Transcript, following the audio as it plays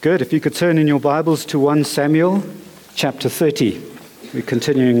Good. If you could turn in your Bibles to 1 Samuel chapter 30. We're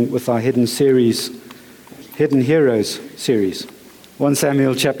continuing with our Hidden Heroes series. 1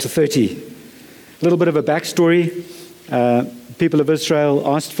 Samuel chapter 30. A little bit of a backstory. People of Israel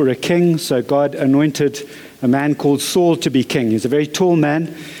asked for a king, so God anointed a man called Saul to be king. He's a very tall man.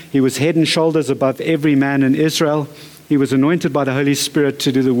 He was head and shoulders above every man in Israel. He was anointed by the Holy Spirit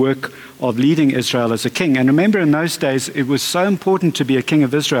to do the work of leading Israel as a king. And remember, in those days, it was so important to be a king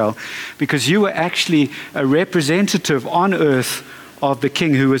of Israel because you were actually a representative on earth of the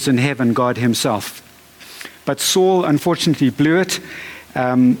king who was in heaven, God himself. But Saul, unfortunately, blew it.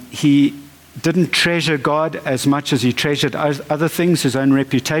 He didn't treasure God as much as he treasured other things, his own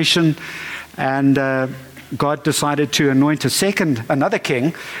reputation. And God decided to anoint another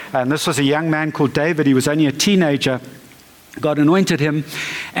king. And this was a young man called David. He was only a teenager. God anointed him,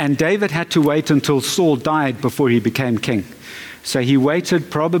 and David had to wait until Saul died before he became king. So he waited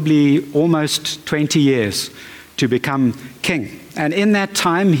probably almost 20 years to become king. And in that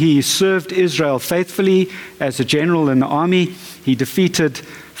time, he served Israel faithfully as a general in the army. He defeated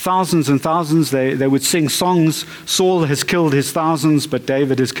thousands and thousands. They would sing songs. Saul has killed his thousands, but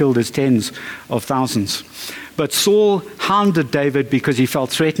David has killed his tens of thousands. But Saul hounded David because he felt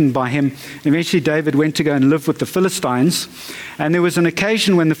threatened by him. Eventually, David went to go and live with the Philistines. And there was an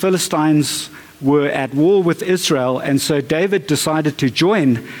occasion when the Philistines were at war with Israel. And so David decided to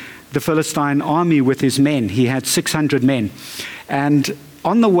join the Philistine army with his men. He had 600 men. And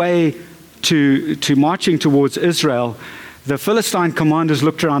on the way to marching towards Israel, the Philistine commanders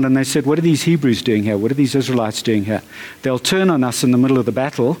looked around and they said, "What are these Hebrews doing here? What are these Israelites doing here? They'll turn on us in the middle of the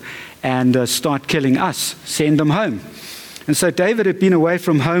battle and start killing us. Send them home." And so David had been away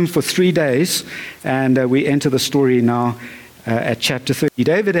from home for 3 days, and we enter the story now at chapter 30.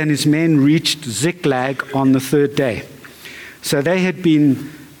 David and his men reached Ziklag on the third day. So they had been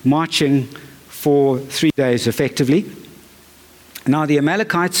marching for 3 days effectively. Now the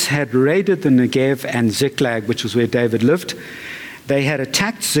Amalekites had raided the Negev and Ziklag, which was where David lived. They had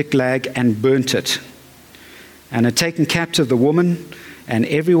attacked Ziklag and burnt it, and had taken captive the woman and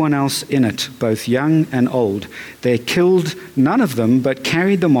everyone else in it, both young and old. They killed none of them, but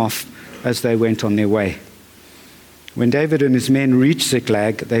carried them off as they went on their way. When David and his men reached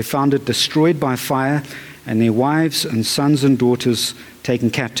Ziklag, they found it destroyed by fire, and their wives and sons and daughters taken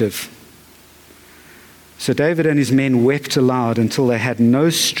captive. So David and his men wept aloud until they had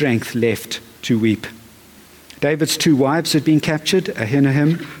no strength left to weep. David's 2 wives had been captured,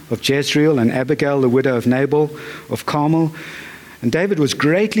 Ahinoam of Jezreel and Abigail, the widow of Nabal of Carmel. And David was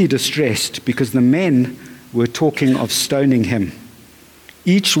greatly distressed because the men were talking of stoning him.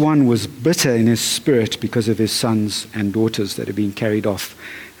 Each one was bitter in his spirit because of his sons and daughters that had been carried off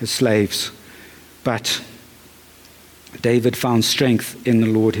as slaves. But David found strength in the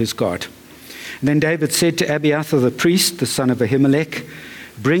Lord his God. And then David said to Abiathar the priest, the son of Ahimelech,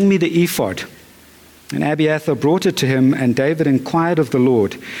 "Bring me the ephod." And Abiathar brought it to him, and David inquired of the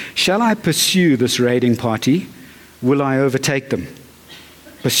Lord, "Shall I pursue this raiding party? Will I overtake them?"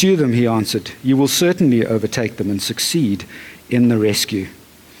 "Pursue them," he answered. "You will certainly overtake them and succeed in the rescue."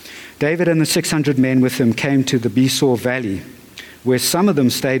 David and the 600 men with him came to the Besor Valley, where some of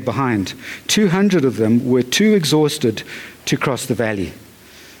them stayed behind. 200 of them were too exhausted to cross the valley.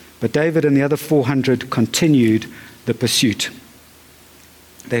 But David and the other 400 continued the pursuit.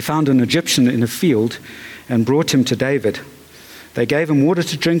 They found an Egyptian in a field and brought him to David. They gave him water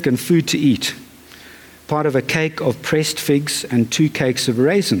to drink and food to eat, part of a cake of pressed figs and 2 cakes of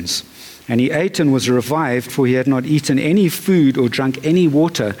raisins. And he ate and was revived, for he had not eaten any food or drunk any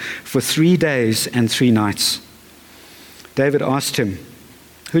water for 3 days and 3 nights. David asked him,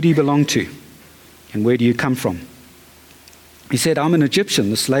 "Who do you belong to, and where do you come from?" He said, "I'm an Egyptian,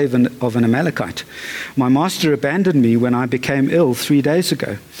 the slave of an Amalekite. My master abandoned me when I became ill 3 days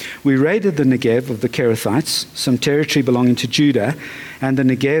ago. We raided the Negev of the Kerethites, some territory belonging to Judah, and the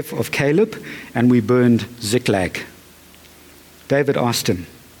Negev of Caleb, and we burned Ziklag." David asked him,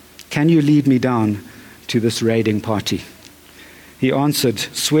 "Can you lead me down to this raiding party?" He answered,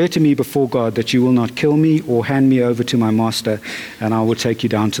 "Swear to me before God that you will not kill me or hand me over to my master, and I will take you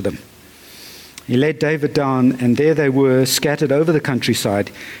down to them." He led David down, and there they were, scattered over the countryside,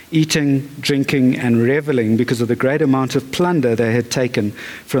 eating, drinking, and reveling because of the great amount of plunder they had taken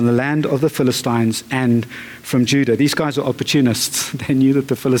from the land of the Philistines and from Judah. These guys were opportunists. They knew that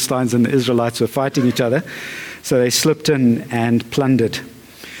the Philistines and the Israelites were fighting each other, so they slipped in and plundered.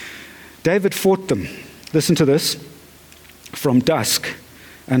 David fought them, listen to this, from dusk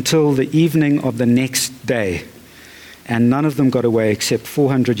until the evening of the next day. And none of them got away except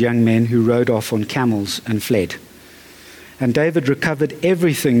 400 young men who rode off on camels and fled. And David recovered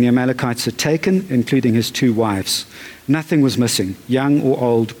everything the Amalekites had taken, including his 2 wives. Nothing was missing, young or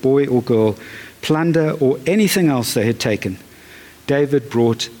old, boy or girl, plunder or anything else they had taken. David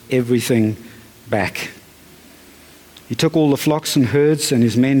brought everything back. He took all the flocks and herds, and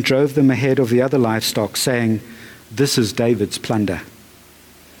his men drove them ahead of the other livestock, saying, "This is David's plunder."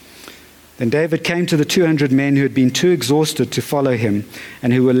 Then David came to the 200 men who had been too exhausted to follow him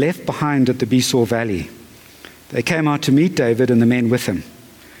and who were left behind at the Besor Valley. They came out to meet David and the men with him.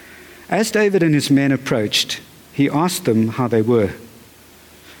 As David and his men approached, he asked them how they were.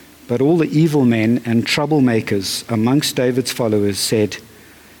 But all the evil men and troublemakers amongst David's followers said,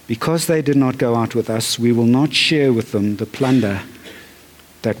 "Because they did not go out with us, we will not share with them the plunder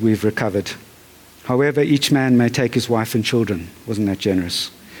that we've recovered. However, each man may take his wife and children." Wasn't that generous?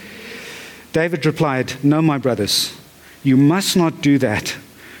 David replied, "No, my brothers, you must not do that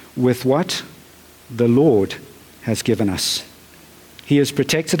with what the Lord has given us. He has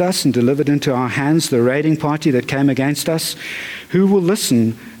protected us and delivered into our hands the raiding party that came against us. Who will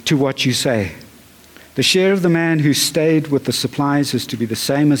listen to what you say? The share of the man who stayed with the supplies is to be the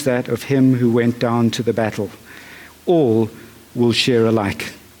same as that of him who went down to the battle. All will share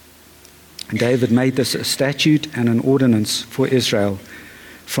alike." And David made this a statute and an ordinance for Israel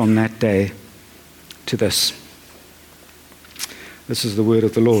from that day to this. This is the word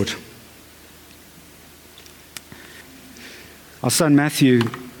of the Lord. Our son Matthew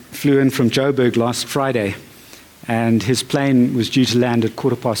flew in from Joburg last Friday, and his plane was due to land at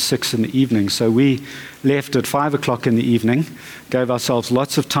 6:15 in the evening. So we left at 5 o'clock in the evening, gave ourselves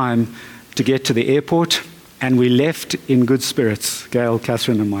lots of time to get to the airport, and we left in good spirits, Gail,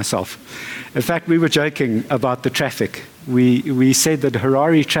 Catherine, and myself. In fact, we were joking about the traffic. We said that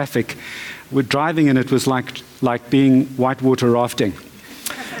Harare traffic, driving in it was like being whitewater rafting.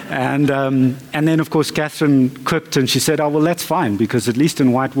 And then, of course, Catherine quipped and she said, "Oh, well, that's fine, because at least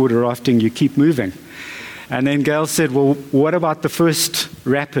in whitewater rafting you keep moving." And then Gail said, "Well, what about the first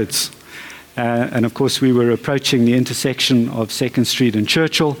rapids?" And, of course, we were approaching the intersection of 2nd Street and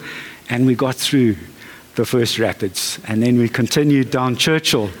Churchill, and we got through the first rapids. And then we continued down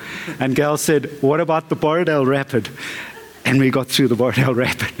Churchill. And Gail said, "What about the Borrowdale Rapid?" And we got through the Borrowdale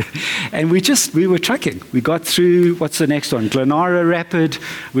Rapid. And we were trucking. We got through, what's the next one? Glenara Rapid.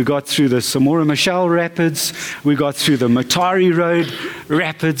 We got through the Samora Machel Rapids. We got through the Matari Road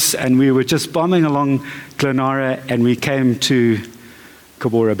Rapids. And we were just bombing along Glenara, and we came to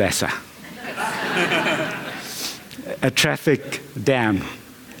Kabora Bassa. A traffic dam.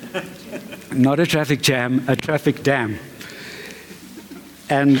 Not a traffic jam, a traffic dam.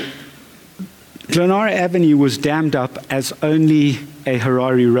 And Glenara Avenue was dammed up as only a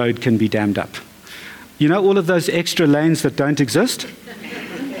Harare road can be dammed up. You know all of those extra lanes that don't exist?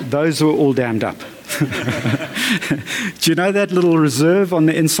 Those were all dammed up. Do you know that little reserve on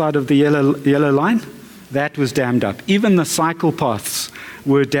the inside of the yellow line? That was dammed up. Even the cycle paths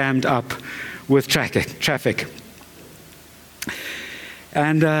were dammed up with traffic.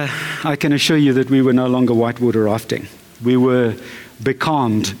 And I can assure you that we were no longer whitewater rafting. We were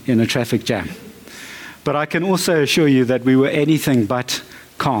becalmed in a traffic jam. But I can also assure you that we were anything but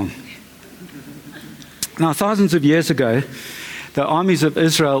calm. Now, thousands of years ago, the armies of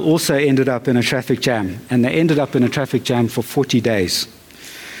Israel also ended up in a traffic jam, and they ended up in a traffic jam for 40 days.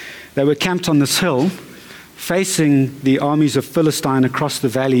 They were camped on this hill, facing the armies of Philistine across the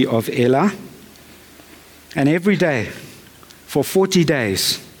valley of Elah. And every day, for 40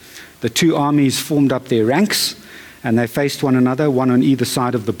 days, the two armies formed up their ranks, and they faced one another, one on either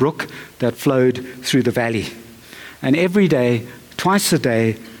side of the brook that flowed through the valley. And every day, twice a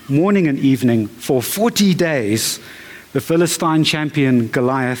day, morning and evening, for 40 days, the Philistine champion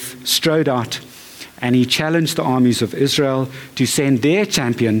Goliath strode out, and he challenged the armies of Israel to send their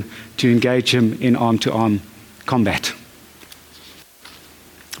champion to engage him in arm-to-arm combat.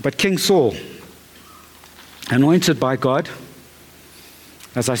 But King Saul, anointed by God,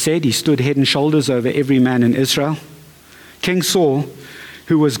 as I said, he stood head and shoulders over every man in Israel. King Saul,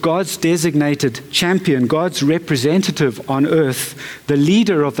 who was God's designated champion, God's representative on earth, the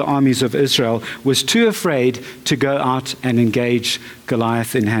leader of the armies of Israel, was too afraid to go out and engage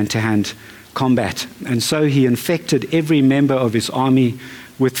Goliath in hand-to-hand combat. And so he infected every member of his army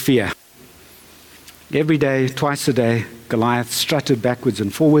with fear. Every day, twice a day, Goliath strutted backwards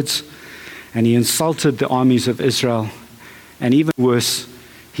and forwards, and he insulted the armies of Israel. And even worse,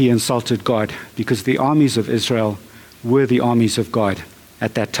 he insulted God, because the armies of Israel were the armies of God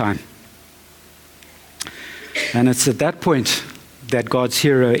at that time. And it's at that point that God's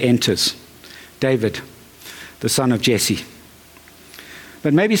hero enters, David, the son of Jesse.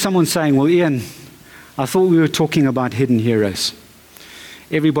 But maybe someone's saying, "Well, Ian, I thought we were talking about hidden heroes.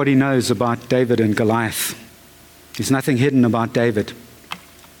 Everybody knows about David and Goliath. There's nothing hidden about David.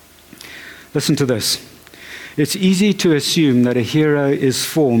 Listen to this. It's easy to assume that a hero is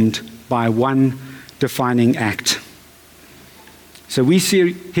formed by one defining act. So we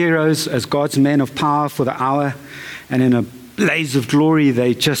see heroes as God's men of power for the hour, and in a blaze of glory,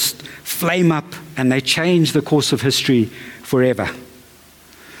 they just flame up and they change the course of history forever.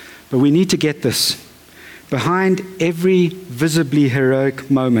 But we need to get this. Behind every visibly heroic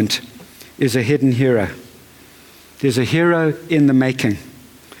moment is a hidden hero. There's a hero in the making.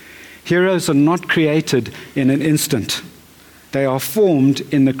 Heroes are not created in an instant. They are formed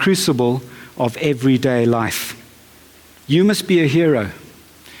in the crucible of everyday life. You must be a hero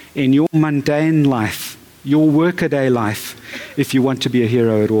in your mundane life, your workaday life, if you want to be a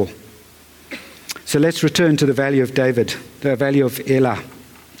hero at all. So let's return to the valley of David, the valley of Elah.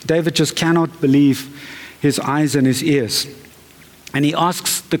 David just cannot believe his eyes and his ears. And he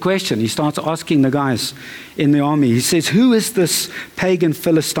asks the question. He starts asking the guys in the army. He says, who is this pagan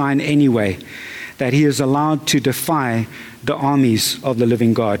Philistine anyway, that he is allowed to defy the armies of the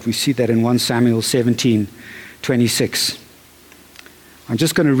living God? We see that in 1 Samuel 17:26. I'm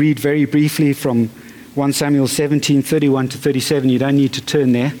just going to read very briefly from 1 Samuel 17:31 to 37. You don't need to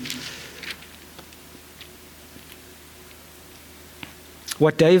turn there.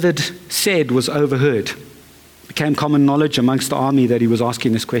 What David said was overheard. It became common knowledge amongst the army that he was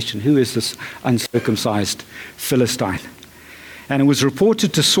asking this question. Who is this uncircumcised Philistine? And it was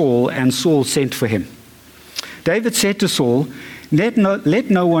reported to Saul, and Saul sent for him. David said to Saul, let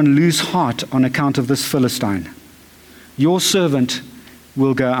no one lose heart on account of this Philistine. Your servant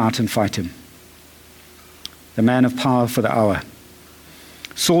will go out and fight him, the man of power for the hour.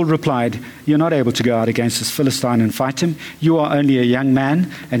 Saul replied, you're not able to go out against this Philistine and fight him. You are only a young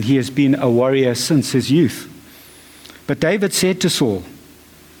man, and he has been a warrior since his youth. But David said to Saul,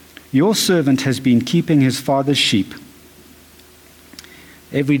 your servant has been keeping his father's sheep.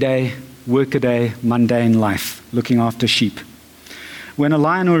 Every day, workaday, mundane life, looking after sheep. When a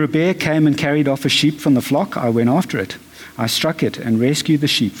lion or a bear came and carried off a sheep from the flock, I went after it. I struck it and rescued the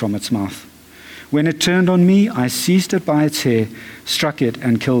sheep from its mouth. When it turned on me, I seized it by its hair, struck it,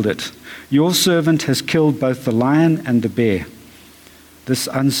 and killed it. Your servant has killed both the lion and the bear. This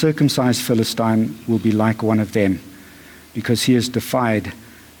uncircumcised Philistine will be like one of them, because he has defied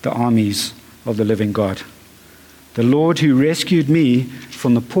the armies of the living God. The Lord who rescued me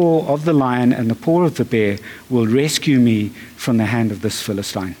from the paw of the lion and the paw of the bear will rescue me from the hand of this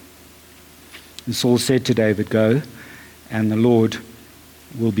Philistine. And Saul said to David, go, and the Lord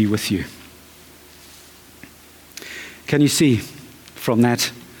will be with you. Can you see from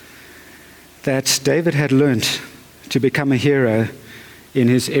that David had learned to become a hero in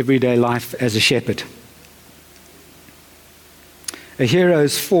his everyday life as a shepherd? A hero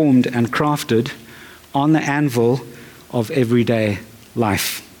is formed and crafted on the anvil of everyday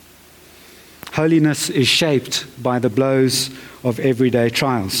life. Holiness is shaped by the blows of everyday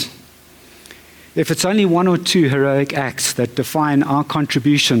trials. If it's only one or two heroic acts that define our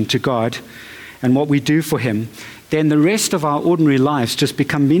contribution to God and what we do for Him, then the rest of our ordinary lives just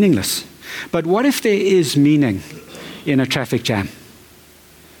become meaningless. But what if there is meaning in a traffic jam?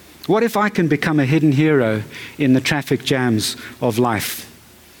 What if I can become a hidden hero in the traffic jams of life?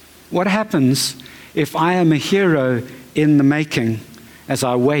 What happens if I am a hero in the making as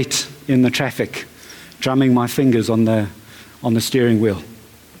I wait in the traffic, drumming my fingers on the steering wheel?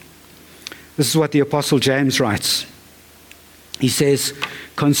 This is what the Apostle James writes. He says,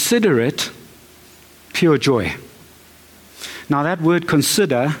 consider it pure joy. Now that word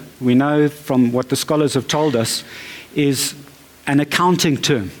consider, we know from what the scholars have told us, is an accounting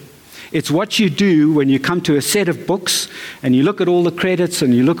term. It's what you do when you come to a set of books and you look at all the credits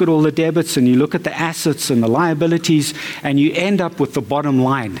and you look at all the debits and you look at the assets and the liabilities and you end up with the bottom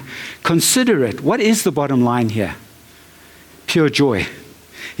line. Consider it. What is the bottom line here? Pure joy.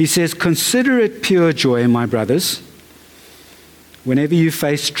 He says, consider it pure joy, my brothers, whenever you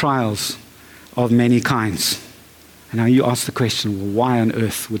face trials of many kinds. And now you ask the question, well, why on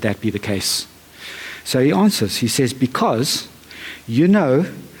earth would that be the case? So he answers. He says, because you know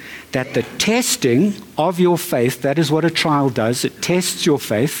that the testing of your faith, that is what a trial does, it tests your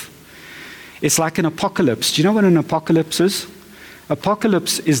faith. It's like an apocalypse. Do you know what an apocalypse is?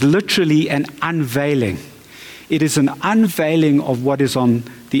 Apocalypse is literally an unveiling. It is an unveiling of what is on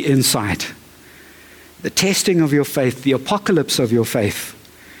the inside. The testing of your faith, the apocalypse of your faith.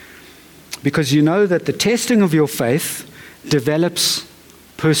 Because you know that the testing of your faith develops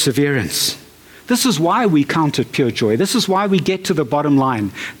perseverance. This is why we count it pure joy. This is why we get to the bottom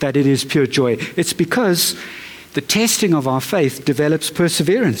line that it is pure joy. It's because the testing of our faith develops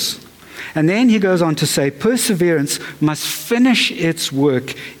perseverance. And then he goes on to say, perseverance must finish its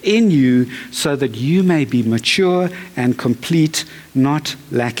work in you so that you may be mature and complete, not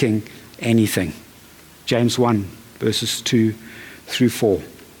lacking anything. James 1, verses 2 through 4.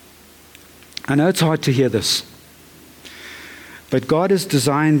 I know it's hard to hear this, but God has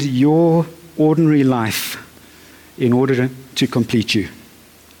designed your ordinary life in order to complete you.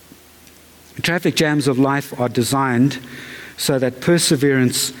 Traffic jams of life are designed so that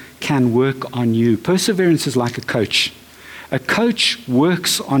perseverance can work on you. Perseverance is like a coach. A coach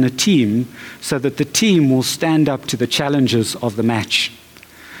works on a team so that the team will stand up to the challenges of the match.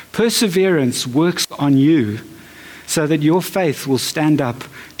 Perseverance works on you so that your faith will stand up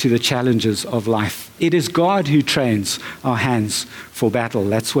to the challenges of life. It is God who trains our hands for battle.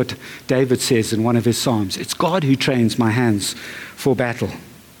 That's what David says in one of his Psalms. It's God who trains my hands for battle.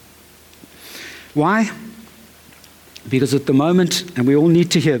 Why? Because at the moment, and we all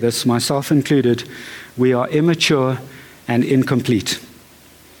need to hear this, myself included, we are immature and incomplete.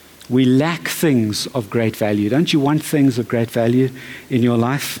 We lack things of great value. Don't you want things of great value in your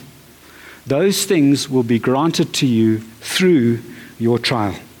life? Those things will be granted to you through your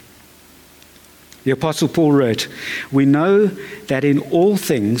trial. The Apostle Paul wrote, "We know that in all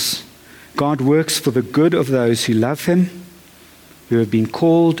things God works for the good of those who love him, who have been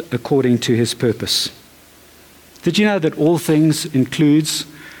called according to his purpose." Did you know that all things includes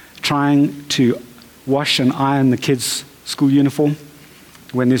trying to wash and iron the kids' school uniform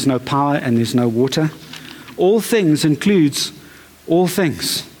when there's no power and there's no water? All things includes all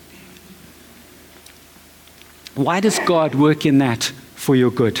things. Why does God work in that for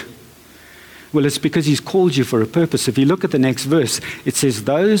your good? Well, it's because he's called you for a purpose. If you look at the next verse, it says,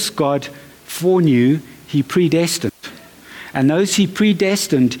 those God foreknew, he predestined. And those he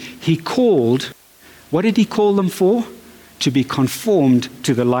predestined, he called. What did he call them for? To be conformed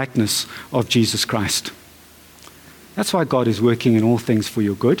to the likeness of Jesus Christ. That's why God is working in all things for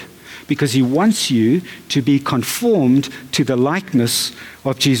your good, because he wants you to be conformed to the likeness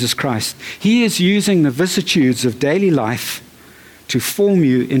of Jesus Christ. He is using the vicissitudes of daily life to form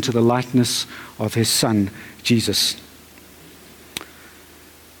you into the likeness of his Son, Jesus.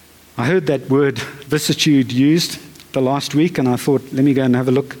 I heard that word vicissitude used the last week, and I thought, let me go and have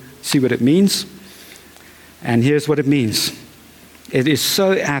a look, see what it means. And here's what it means. It is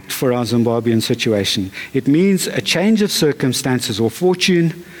so apt for our Zimbabwean situation. It means a change of circumstances or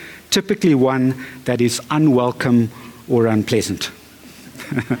fortune, typically one that is unwelcome or unpleasant.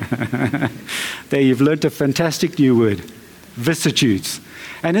 There, you've learnt a fantastic new word, vicissitudes.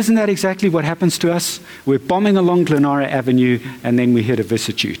 And isn't that exactly what happens to us? We're bombing along Glenora Avenue, and then we hit a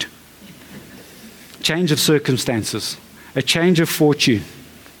vicissitude. Change of circumstances, a change of fortune.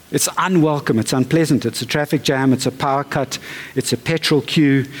 It's unwelcome, it's unpleasant, it's a traffic jam, it's a power cut, it's a petrol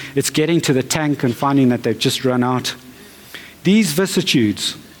queue, it's getting to the tank and finding that they've just run out. These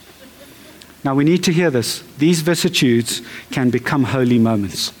vicissitudes, now we need to hear this, these vicissitudes can become holy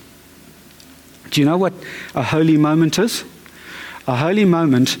moments. Do you know what a holy moment is? A holy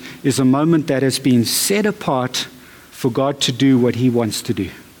moment is a moment that has been set apart for God to do what he wants to do.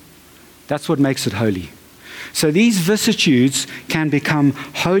 That's what makes it holy. So these vicissitudes can become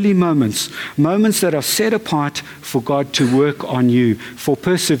holy moments, moments that are set apart for God to work on you, for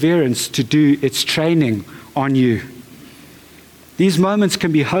perseverance to do its training on you. These moments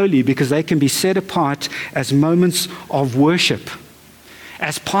can be holy because they can be set apart as moments of worship,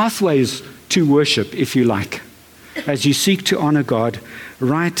 as pathways to worship, if you like, as you seek to honor God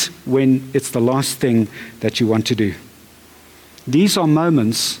right when it's the last thing that you want to do. These are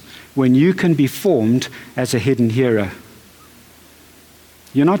moments when you can be formed as a hidden hero.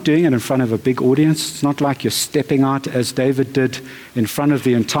 You're not doing it in front of a big audience. It's not like you're stepping out as David did in front of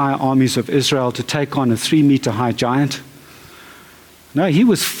the entire armies of Israel to take on a 3-meter high giant. No, he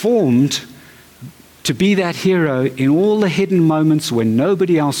was formed to be that hero in all the hidden moments when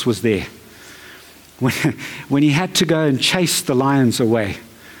nobody else was there. When he had to go and chase the lions away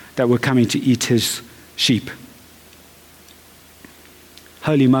that were coming to eat his sheep.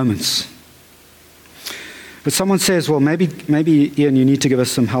 Holy moments. But someone says, well, maybe Ian, you need to give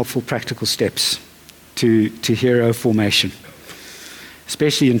us some helpful practical steps to hero formation,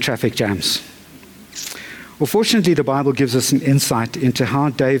 especially in traffic jams. Well, fortunately, the Bible gives us an insight into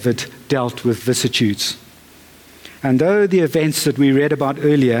how David dealt with vicissitudes. And though the events that we read about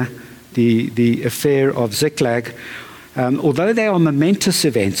earlier, the affair of Ziklag, although they are momentous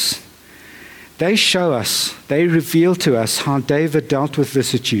events, they show us, they reveal to us how David dealt with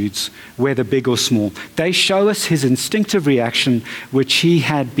vicissitudes, whether big or small. They show us his instinctive reaction, which he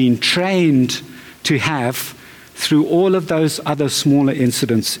had been trained to have through all of those other smaller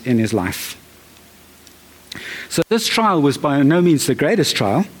incidents in his life. So this trial was by no means the greatest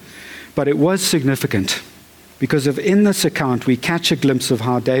trial, but it was significant, because in this account we catch a glimpse of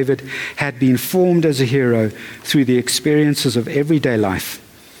how David had been formed as a hero through the experiences of everyday life.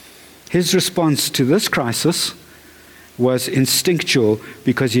 His response to this crisis was instinctual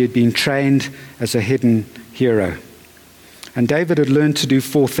because he had been trained as a hidden hero. And David had learned to do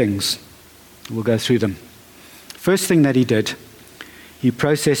 4 things. We'll go through them. First thing that he did, he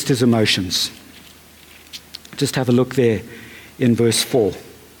processed his emotions. Just have a look there in verse 4.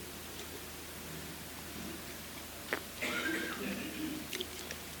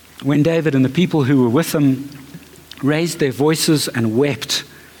 When David and the people who were with him raised their voices and wept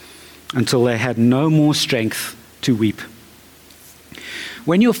until they had no more strength to weep.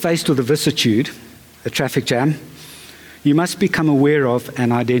 When you're faced with a vicissitude, a traffic jam, you must become aware of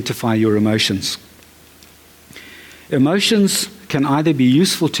and identify your emotions. Emotions can either be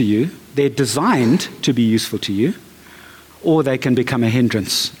useful to you, they're designed to be useful to you, or they can become a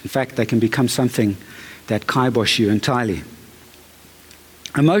hindrance. In fact, they can become something that kibosh you entirely.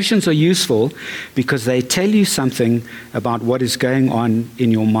 Emotions are useful because they tell you something about what is going on in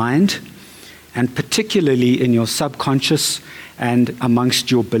your mind, and particularly in your subconscious and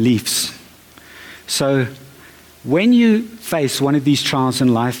amongst your beliefs. So when you face one of these trials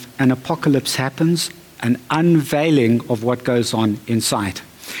in life, an apocalypse happens, an unveiling of what goes on inside.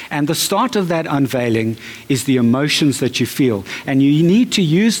 And the start of that unveiling is the emotions that you feel. And you need to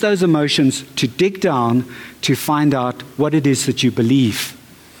use those emotions to dig down to find out what it is that you believe.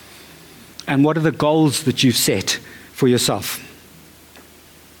 And what are the goals that you've set for yourself?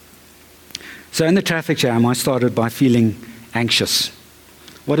 So in the traffic jam, I started by feeling anxious.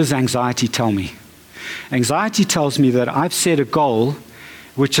 What does anxiety tell me? Anxiety tells me that I've set a goal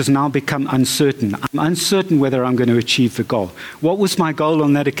which has now become uncertain. I'm uncertain whether I'm going to achieve the goal. What was my goal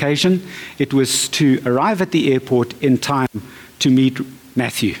on that occasion? It was to arrive at the airport in time to meet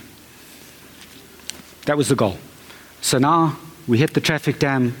Matthew. That was the goal. So now we hit the traffic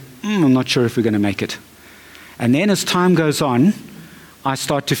jam. I'm not sure if we're going to make it. And then as time goes on, I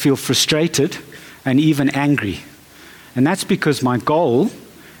start to feel frustrated and even angry. And that's because my goal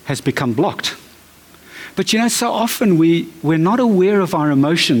has become blocked. But so often we're not aware of our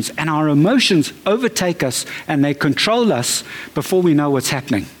emotions, and our emotions overtake us and they control us before we know what's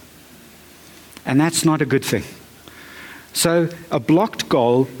happening. And that's not a good thing. So a blocked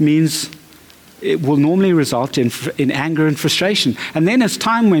goal means it will normally result in anger and frustration. And then as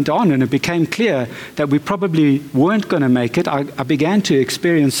time went on and it became clear that we probably weren't going to make it, I began to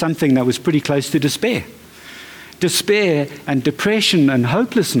experience something that was pretty close to despair. Despair and depression and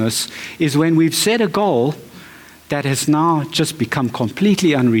hopelessness is when we've set a goal that has now just become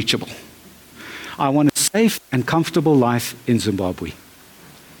completely unreachable. I want a safe and comfortable life in Zimbabwe.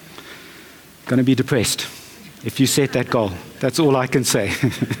 Going to be depressed if you set that goal. That's all I can say.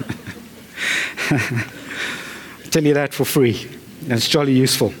 I'll tell you that for free. It's jolly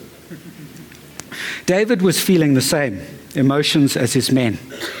useful. David was feeling the same emotions as his men.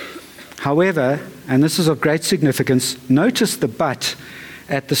 However, and this is of great significance, notice the but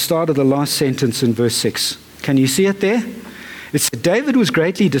at the start of the last sentence in verse 6. Can you see it there? It said, David was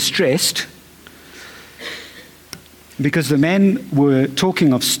greatly distressed because the men were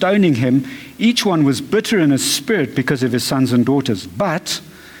talking of stoning him. Each one was bitter in his spirit because of his sons and daughters. But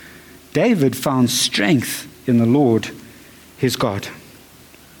David found strength in the Lord, his God.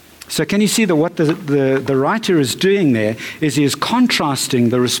 So can you see that what the writer is doing there is he is contrasting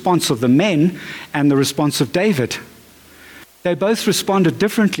the response of the men and the response of David. They both responded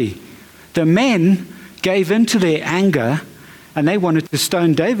differently. The men gave in to their anger and they wanted to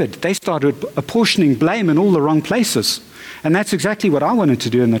stone David. They started apportioning blame in all the wrong places. And that's exactly what I wanted to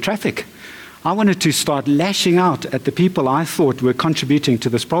do in the traffic. I wanted to start lashing out at the people I thought were contributing to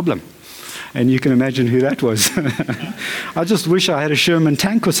this problem. And you can imagine who that was. I just wish I had a Sherman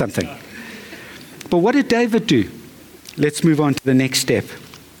tank or something. But what did David do? Let's move on to the next step.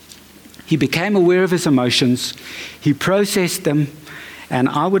 He became aware of his emotions. He processed them. And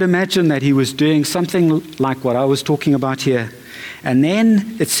I would imagine that he was doing something like what I was talking about here. And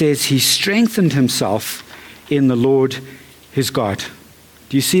then it says he strengthened himself in the Lord his God.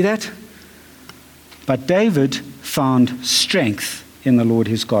 Do you see that? But David found strength in the Lord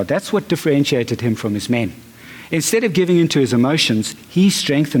his God. That's what differentiated him from his men. Instead of giving into his emotions, he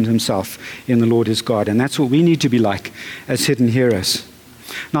strengthened himself in the Lord his God. And that's what we need to be like as hidden heroes.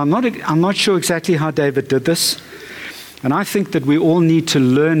 Now, I'm not sure exactly how David did this, and I think that we all need to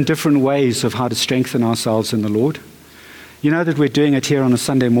learn different ways of how to strengthen ourselves in the Lord. You know that we're doing it here on a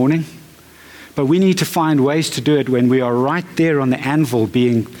Sunday morning, but we need to find ways to do it when we are right there on the anvil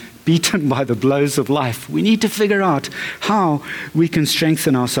being beaten by the blows of life. We need to figure out how we can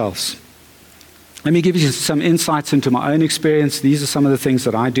strengthen ourselves. Let me give you some insights into my own experience. These are some of the things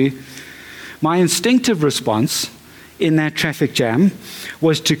that I do. My instinctive response in that traffic jam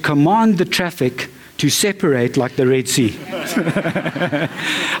was to command the traffic to separate like the Red Sea.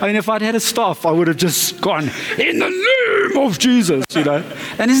 I mean, if I'd had a staff, I would have just gone, in the name of Jesus, you know.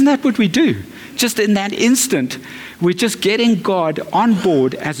 And isn't that what we do? Just in that instant, we're just getting God on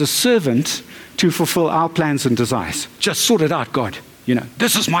board as a servant to fulfill our plans and desires. Just sort it out, God. You know,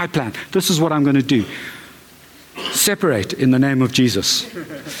 this is my plan. This is what I'm going to do. Separate in the name of Jesus.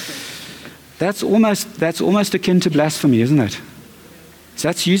 That's almost akin to blasphemy, isn't it? So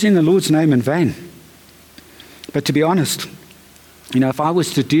that's using the Lord's name in vain. But to be honest, you know, if I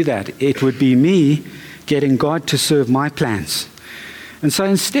was to do that, it would be me getting God to serve my plans. And so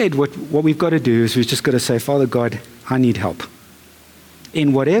instead, what we've got to do is we've just got to say, Father God, I need help.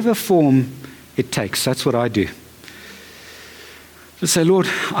 In whatever form it takes, that's what I do. Just say, Lord,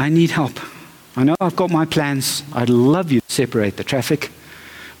 I need help. I know I've got my plans. I'd love you to separate the traffic,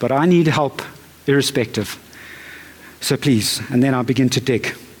 but I need help irrespective. So please, and then I begin to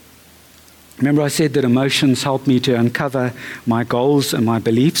dig. Remember I said that emotions help me to uncover my goals and my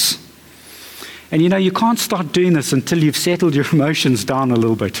beliefs? And you know, you can't start doing this until you've settled your emotions down a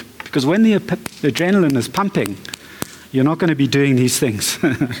little bit. Because when the adrenaline is pumping, you're not going to be doing these things.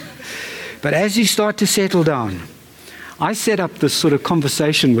 But as you start to settle down, I set up this sort of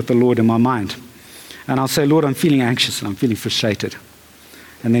conversation with the Lord in my mind. And I'll say, Lord, I'm feeling anxious and I'm feeling frustrated.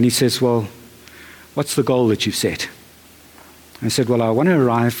 And then he says, well, what's the goal that you've set? I said, well, I want to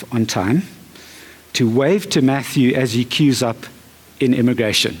arrive on time to wave to Matthew as he queues up in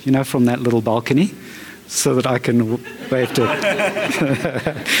immigration, you know, from that little balcony, so that I can wave to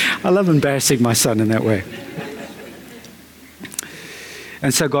him. I love embarrassing my son in that way.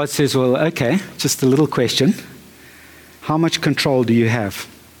 And so God says, well, okay, just a little question. How much control do you have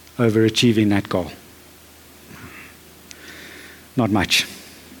over achieving that goal? Not much.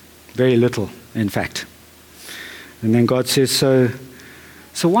 Very little, in fact. And then God says, so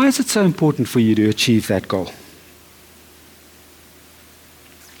why is it so important for you to achieve that goal?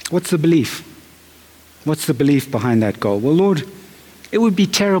 What's the belief? What's the belief behind that goal? Well, Lord, it would be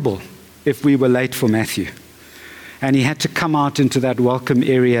terrible if we were late for Matthew and he had to come out into that welcome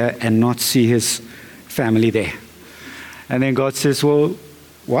area and not see his family there. And then God says, well,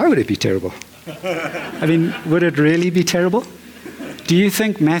 why would it be terrible? I mean, would it really be terrible? Do you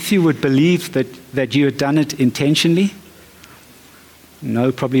think Matthew would believe that you had done it intentionally?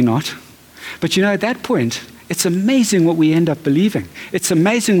 No, probably not. But you know, at that point, it's amazing what we end up believing. It's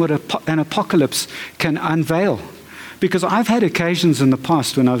amazing what an apocalypse can unveil. Because I've had occasions in the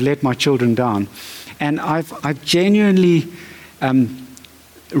past when I've let my children down, and I've genuinely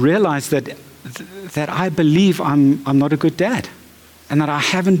realized that I believe I'm not a good dad, and that I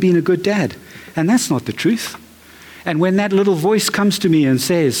haven't been a good dad. And that's not the truth. And when that little voice comes to me and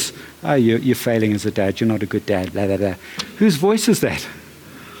says, oh, you're failing as a dad, you're not a good dad, blah, blah, blah. Whose voice is that?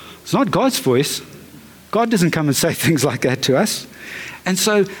 It's not God's voice. God doesn't come and say things like that to us. And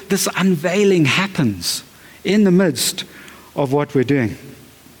so this unveiling happens in the midst of what we're doing.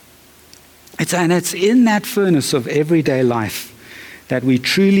 It's in that furnace of everyday life that we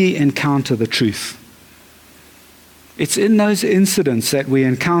truly encounter the truth. It's in those incidents that we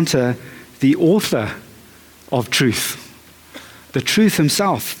encounter the author of truth, the truth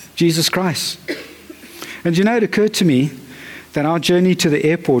himself, Jesus Christ. And you know, it occurred to me that our journey to the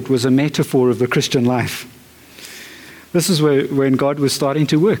airport was a metaphor of the Christian life. This is when God was starting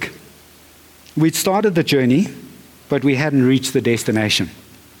to work. We'd started the journey, but we hadn't reached the destination.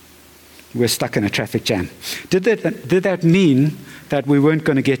 We're stuck in a traffic jam. Did that mean that we weren't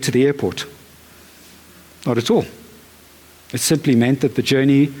going to get to the airport? Not at all. It simply meant that the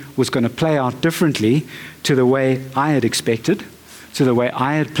journey was going to play out differently to the way I had expected, to the way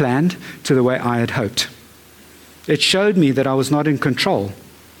I had planned, to the way I had hoped. It showed me that I was not in control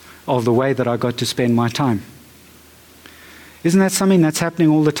of the way that I got to spend my time. Isn't that something that's happening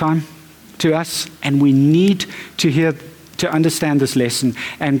all the time to us? And we need to understand this lesson.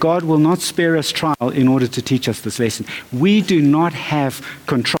 And God will not spare us trial in order to teach us this lesson. We do not have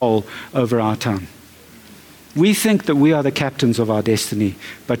control over our time. We think that we are the captains of our destiny,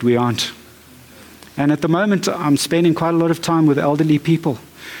 but we aren't. And at the moment, I'm spending quite a lot of time with elderly people.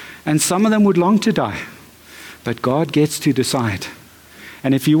 And some of them would long to die. But God gets to decide.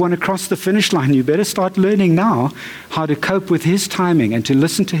 And if you want to cross the finish line, you better start learning now how to cope with His timing and to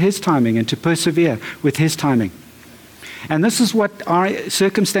listen to His timing and to persevere with His timing. And this is what our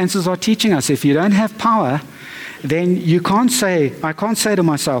circumstances are teaching us. If you don't have power, then I can't say to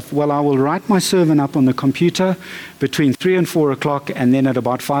myself, well, I will write my sermon up on the computer between 3 and 4 o'clock, and then at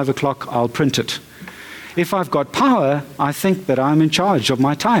about 5 o'clock, I'll print it. If I've got power, I think that I'm in charge of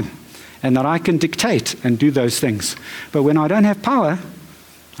my time and that I can dictate and do those things. But when I don't have power,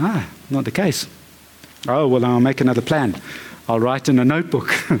 not the case. Oh, well, I'll make another plan. I'll write in a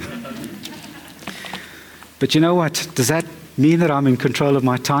notebook. But you know what? Does that mean that I'm in control of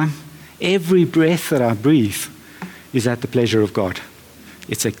my time? Every breath that I breathe is at the pleasure of God.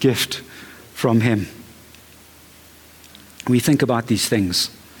 It's a gift from Him. We think about these things,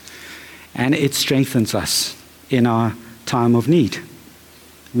 and it strengthens us in our time of need.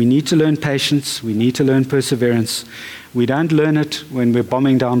 We need to learn patience. We need to learn perseverance. We don't learn it when we're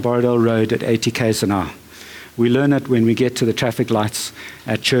bombing down Borrowdale Road at 80 k's an hour. We learn it when we get to the traffic lights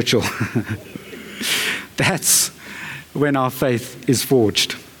at Churchill. That's when our faith is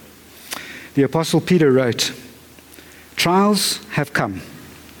forged. The Apostle Peter wrote, "Trials have come,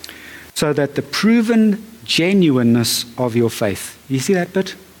 so that the proven genuineness of your faith." You see that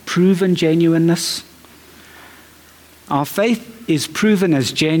bit? Proven genuineness. Our faith is proven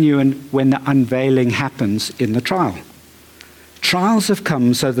as genuine when the unveiling happens in the trial. Trials have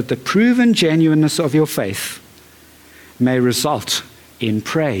come so that the proven genuineness of your faith may result in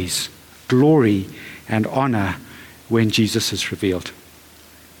praise, glory, and honor when Jesus is revealed.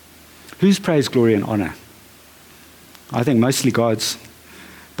 Whose praise, glory, and honor? I think mostly God's.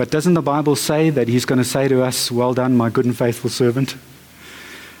 But doesn't the Bible say that He's going to say to us, "Well done, my good and faithful servant"?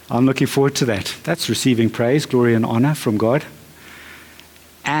 I'm looking forward to that. That's receiving praise, glory, and honor from God.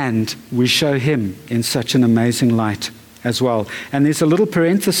 And we show Him in such an amazing light as well. And there's a little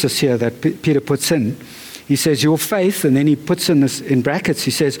parenthesis here that Peter puts in. He says, your faith, and then he puts in this in brackets,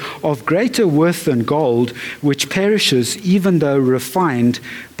 he says, of greater worth than gold, which perishes even though refined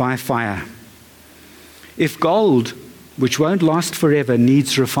by fire. If gold, which won't last forever,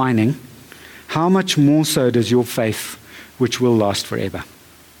 needs refining, how much more so does your faith, which will last forever?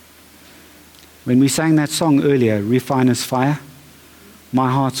 When we sang that song earlier, Refiner's Fire, my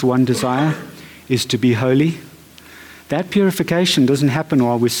heart's one desire is to be holy. That purification doesn't happen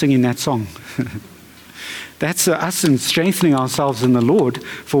while we're singing that song. That's us in strengthening ourselves in the Lord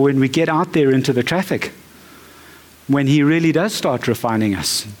for when we get out there into the traffic, when He really does start refining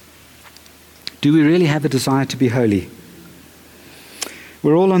us. Do we really have a desire to be holy?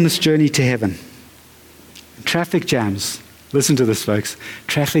 We're all on this journey to heaven. Traffic jams, listen to this, folks.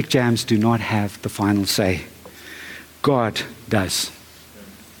 Traffic jams do not have the final say. God does.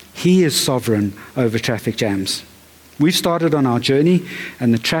 He is sovereign over traffic jams. We've started on our journey,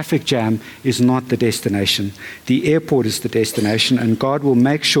 and the traffic jam is not the destination. The airport is the destination, and God will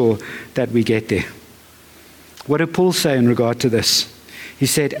make sure that we get there. What did Paul say in regard to this? He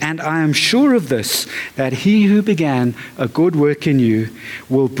said, "And I am sure of this, that He who began a good work in you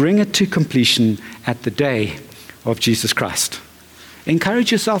will bring it to completion at the day of Jesus Christ."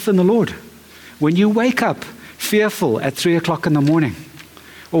 Encourage yourself in the Lord. When you wake up fearful at 3 o'clock in the morning,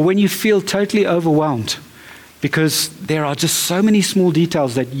 or when you feel totally overwhelmed, because there are just so many small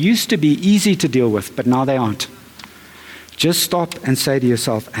details that used to be easy to deal with, but now they aren't. Just stop and say to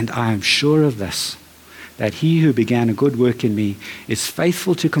yourself, "And I am sure of this, that He who began a good work in me is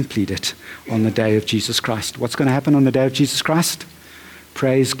faithful to complete it on the day of Jesus Christ." What's going to happen on the day of Jesus Christ?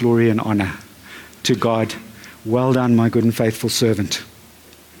 Praise, glory, and honor to God. Well done, my good and faithful servant.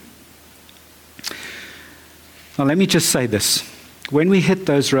 Now let me just say this. When we hit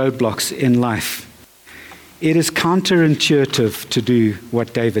those roadblocks in life, it is counterintuitive to do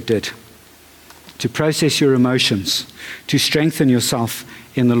what David did, to process your emotions, to strengthen yourself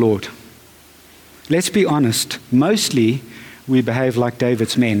in the Lord. Let's be honest, mostly we behave like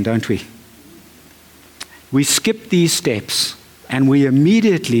David's men, don't we? We skip these steps and we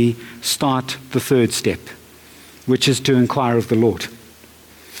immediately start the third step, which is to inquire of the Lord.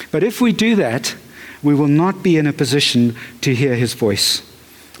 But if we do that, we will not be in a position to hear His voice,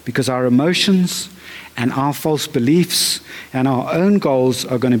 because our emotions and our false beliefs and our own goals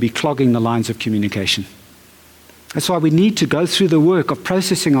are going to be clogging the lines of communication. That's why we need to go through the work of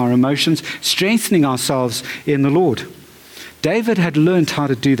processing our emotions, strengthening ourselves in the Lord. David had learned how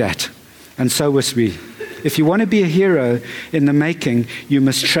to do that, and so must we. If you want to be a hero in the making, you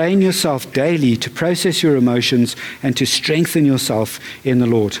must train yourself daily to process your emotions and to strengthen yourself in the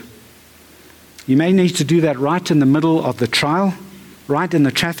Lord. You may need to do that right in the middle of the trial, right in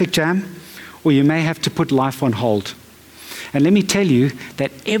the traffic jam, or you may have to put life on hold. And let me tell you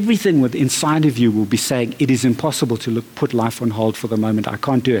that everything within inside of you will be saying, it is impossible to put life on hold for the moment. I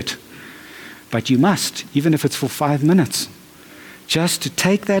can't do it. But you must, even if it's for 5 minutes. Just to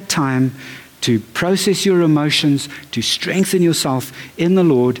take that time to process your emotions, to strengthen yourself in the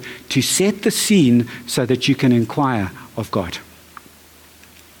Lord, to set the scene so that you can inquire of God.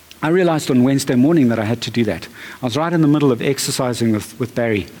 I realized on Wednesday morning that I had to do that. I was right in the middle of exercising with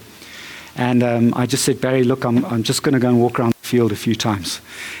Barry. And I just said, Barry, look, I'm just going to go and walk around the field a few times.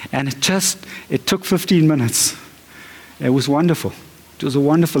 And it took 15 minutes. It was wonderful. It was a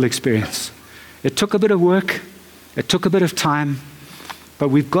wonderful experience. It took a bit of work. It took a bit of time. But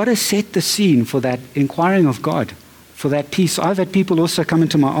we've got to set the scene for that inquiring of God, for that peace. I've had people also come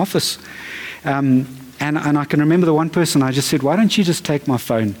into my office. And I can remember the one person, I just said, why don't you just take my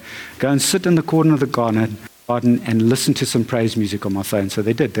phone, go and sit in the corner of the garden and listen to some praise music on my phone. So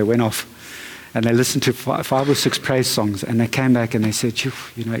they did. They went off and they listened to 5 or 6 praise songs. And they came back and they said,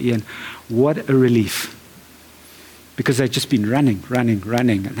 Ian, what a relief. Because they'd just been running.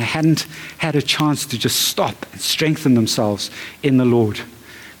 And they hadn't had a chance to just stop and strengthen themselves in the Lord.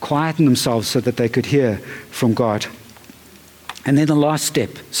 Quieten themselves so that they could hear from God. And then the last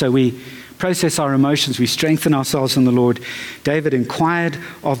step. So we process our emotions. We strengthen ourselves in the Lord. David inquired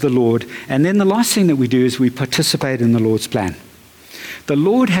of the Lord. And then the last thing that we do is we participate in the Lord's plan. The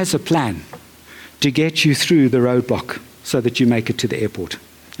Lord has a plan to get you through the roadblock so that you make it to the airport.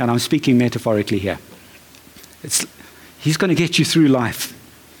 And I'm speaking metaphorically here. He's going to get you through life.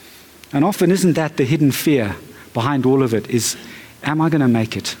 And often isn't that the hidden fear behind all of it is, am I going to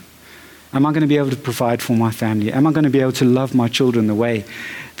make it? Am I going to be able to provide for my family? Am I going to be able to love my children the way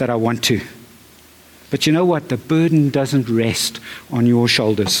that I want to? But you know what? The burden doesn't rest on your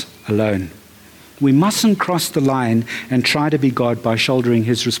shoulders alone. We mustn't cross the line and try to be God by shouldering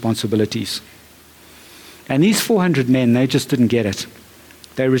his responsibilities. And these 400 men, they just didn't get it.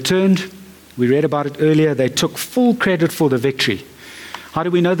 They returned. We read about it earlier. They took full credit for the victory. How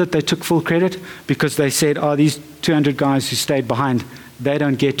do we know that they took full credit? Because they said, these 200 guys who stayed behind, they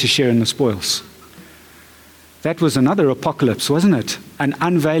don't get to share in the spoils. That was another apocalypse, wasn't it? An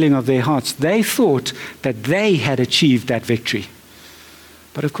unveiling of their hearts. They thought that they had achieved that victory.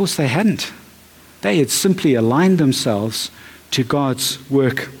 But of course they hadn't. They had simply aligned themselves to God's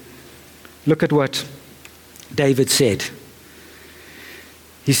work. Look at what David said.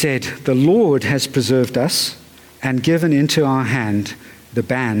 He said, the Lord has preserved us and given into our hand the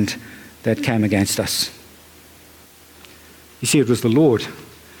band that came against us. You see, it was the Lord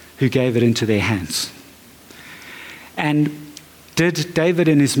who gave it into their hands. And did David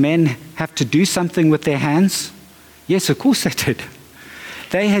and his men have to do something with their hands? Yes, of course they did.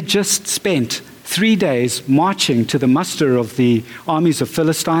 They had just spent 3 days marching to the muster of the armies of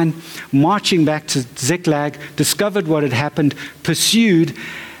Philistine, marching back to Ziklag, discovered what had happened, pursued.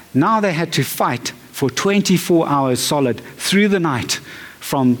 Now they had to fight for 24 hours solid through the night,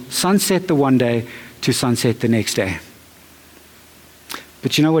 from sunset the one day to sunset the next day.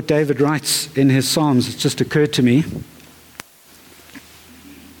 But you know what David writes in his Psalms? It's just occurred to me.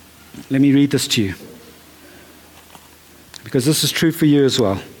 Let me read this to you, because this is true for you as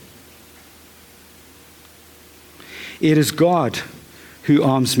well. It is God who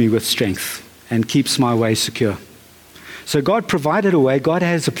arms me with strength and keeps my way secure. So God provided a way, God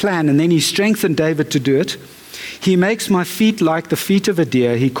has a plan, and then he strengthened David to do it. He makes my feet like the feet of a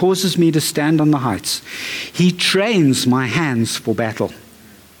deer. He causes me to stand on the heights. He trains my hands for battle.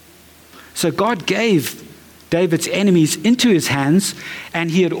 So God gave David's enemies into his hands,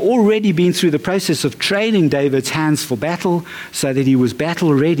 and he had already been through the process of training David's hands for battle so that he was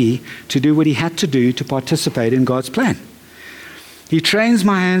battle ready to do what he had to do to participate in God's plan. He trains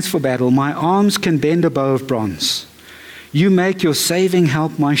my hands for battle. My arms can bend a bow of bronze. You make your saving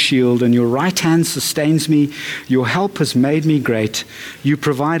help my shield, and your right hand sustains me. Your help has made me great. You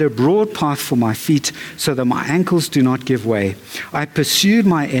provide a broad path for my feet so that my ankles do not give way. I pursued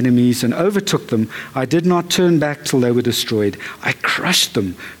my enemies and overtook them. I did not turn back till they were destroyed. I crushed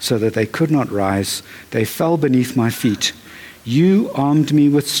them so that they could not rise. They fell beneath my feet. You armed me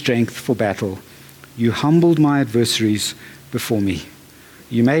with strength for battle. You humbled my adversaries before me.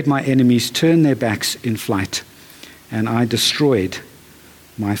 You made my enemies turn their backs in flight, and I destroyed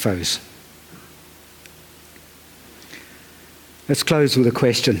my foes. Let's close with a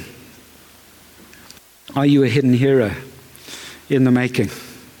question. Are you a hidden hero in the making?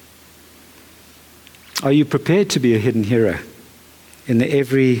 Are you prepared to be a hidden hero in the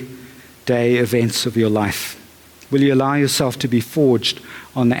everyday events of your life? Will you allow yourself to be forged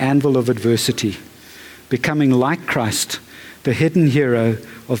on the anvil of adversity, becoming like Christ, the hidden hero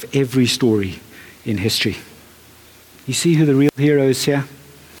of every story in history? You see who the real hero is here?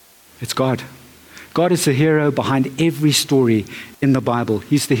 It's God. God is the hero behind every story in the Bible.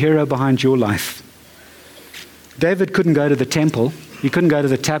 He's the hero behind your life. David couldn't go to the temple. He couldn't go to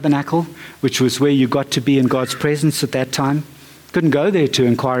the tabernacle, which was where you got to be in God's presence at that time. Couldn't go there to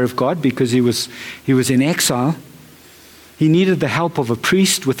inquire of God because he was in exile. He needed the help of a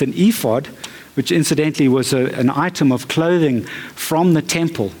priest with an ephod, which incidentally was an item of clothing from the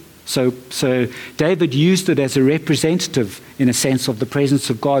temple. So David used it as a representative, in a sense, of the presence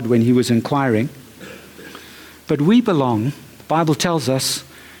of God when he was inquiring. But we belong, the Bible tells us,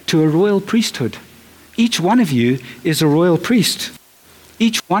 to a royal priesthood. Each one of you is a royal priest.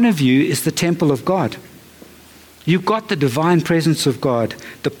 Each one of you is the temple of God. You've got the divine presence of God,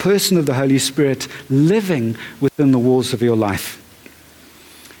 the person of the Holy Spirit, living within the walls of your life.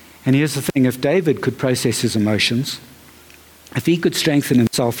 And here's the thing, if David could process his emotions, if he could strengthen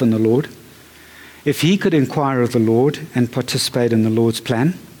himself in the Lord, if he could inquire of the Lord and participate in the Lord's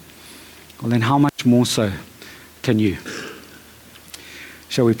plan, well then how much more so can you?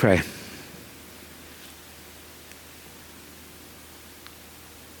 Shall we pray?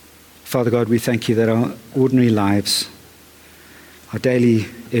 Father God, we thank you that our ordinary lives, our daily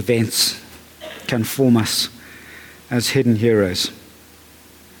events can form us as hidden heroes.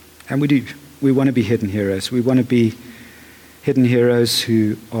 And we do. We want to be hidden heroes. We want to be hidden heroes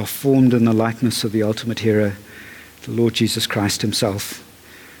who are formed in the likeness of the ultimate hero, the Lord Jesus Christ himself,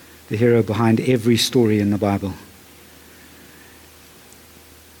 the hero behind every story in the Bible.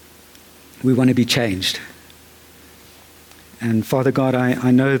 We want to be changed. And Father God,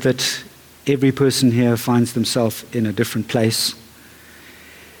 I know that every person here finds themselves in a different place.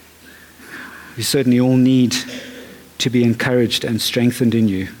 We certainly all need to be encouraged and strengthened in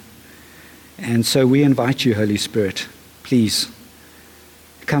you. And so we invite you, Holy Spirit, please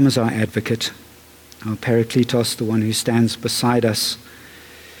come as our advocate, our Parakletos, the one who stands beside us,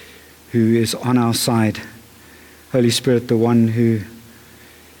 who is on our side. Holy Spirit, the one who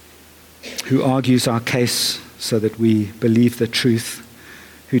argues our case so that we believe the truth,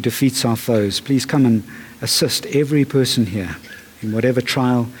 who defeats our foes. Please come and assist every person here in whatever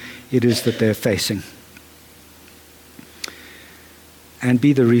trial it is that they're facing. And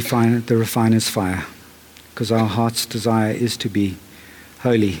be the refiner's fire, because our heart's desire is to be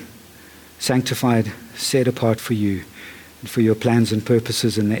holy, sanctified, set apart for you and for your plans and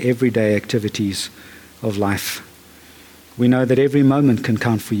purposes in the everyday activities of life. We know that every moment can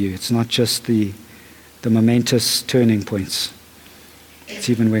count for you. It's not just the momentous turning points. It's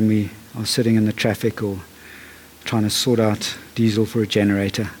even when we are sitting in the traffic or trying to sort out diesel for a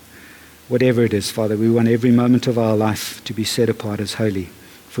generator. Whatever it is, Father, we want every moment of our life to be set apart as holy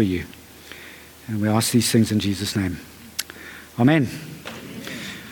for you. And we ask these things in Jesus' name. Amen.